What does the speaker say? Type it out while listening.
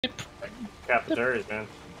Cafeterias, man.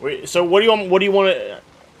 So what do you want to?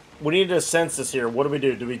 We need a census here. What do we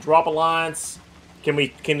do? Do we drop alliance? Can we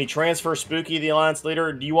transfer Spooky, the alliance leader?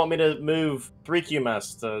 Or do you want me to move 3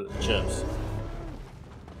 QMS to chips?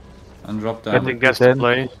 And drop them. Getting guests to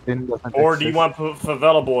play. Or do you want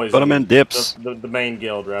Favela Boys? Put them in dips. The main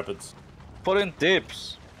guild, Rapids. Put in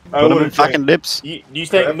dips. Put them in fucking dips. Do you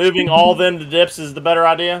think moving all of them to dips is the better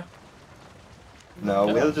idea? No,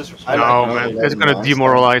 we'll just... No, man. It's gonna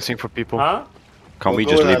demoralizing for people. Huh? Can't we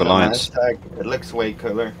just leave alliance? Tag. It looks way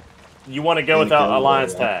cooler. You want to go without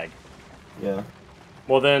alliance tag? Yeah.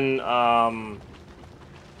 Well then,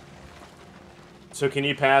 so can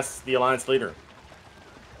you pass the alliance leader?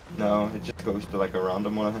 No, it just goes to like a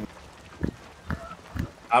random one, I think.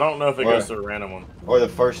 I don't know if it goes to a random one. Or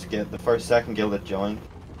the second guild that joined.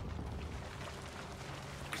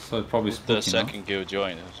 So it's probably Spooky, The second guild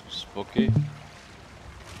joined is Spooky.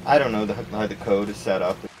 I don't know how the code is set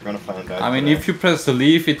up. We're gonna find out. I mean, if you press the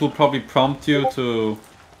leave, it will probably prompt you to,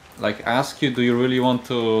 like, ask you, do you really want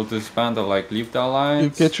to disband or like leave the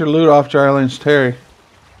alliance? You get your loot off Jarling's Terry.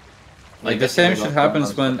 Like the same shit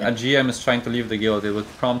happens when a GM is trying to leave the guild. It would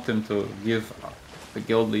prompt him to give the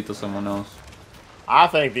guild lead to someone else. I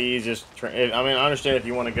think the easiest. I mean, I understand if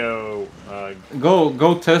you want to go.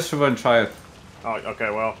 Go test server and try it. Oh, okay.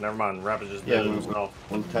 Well, never mind. Rapids just did it himself.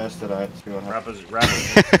 We'll test it out. See what happens.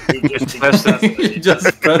 Rapids. He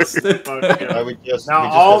just pressed it. Now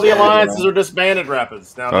all the alliances are disbanded,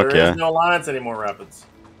 Rapids. Now there is no alliance anymore, Rapids.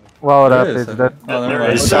 Well, Rapids.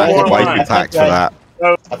 There is no more alliance. Pack for that.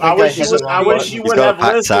 So I wish you would have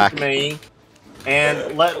listened to me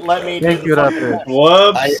and let me do the fucking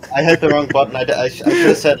Whoops! I hit the wrong button. I should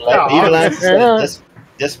have said leave alliance.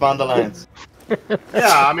 Disband alliance.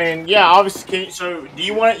 Yeah, I mean, yeah, obviously. So, do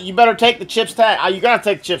you want? You better take the chips tag. You gotta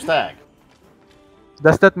take the chips tag.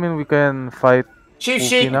 Does that mean we can fight? Chief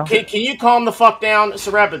Sheep, can you calm the fuck down,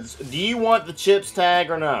 Sir Rapids? Do you want the chips tag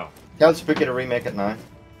or no? Tell Spooky to remake it now.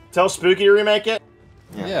 Tell Spooky to remake it.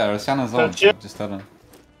 Yeah, Rosanna's on. Just tell him.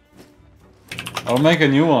 Or make a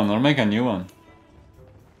new one.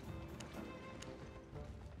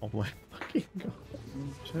 Oh my fucking god.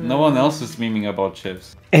 No one else is memeing about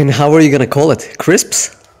chips. And how are you gonna call it?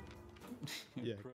 Crisps?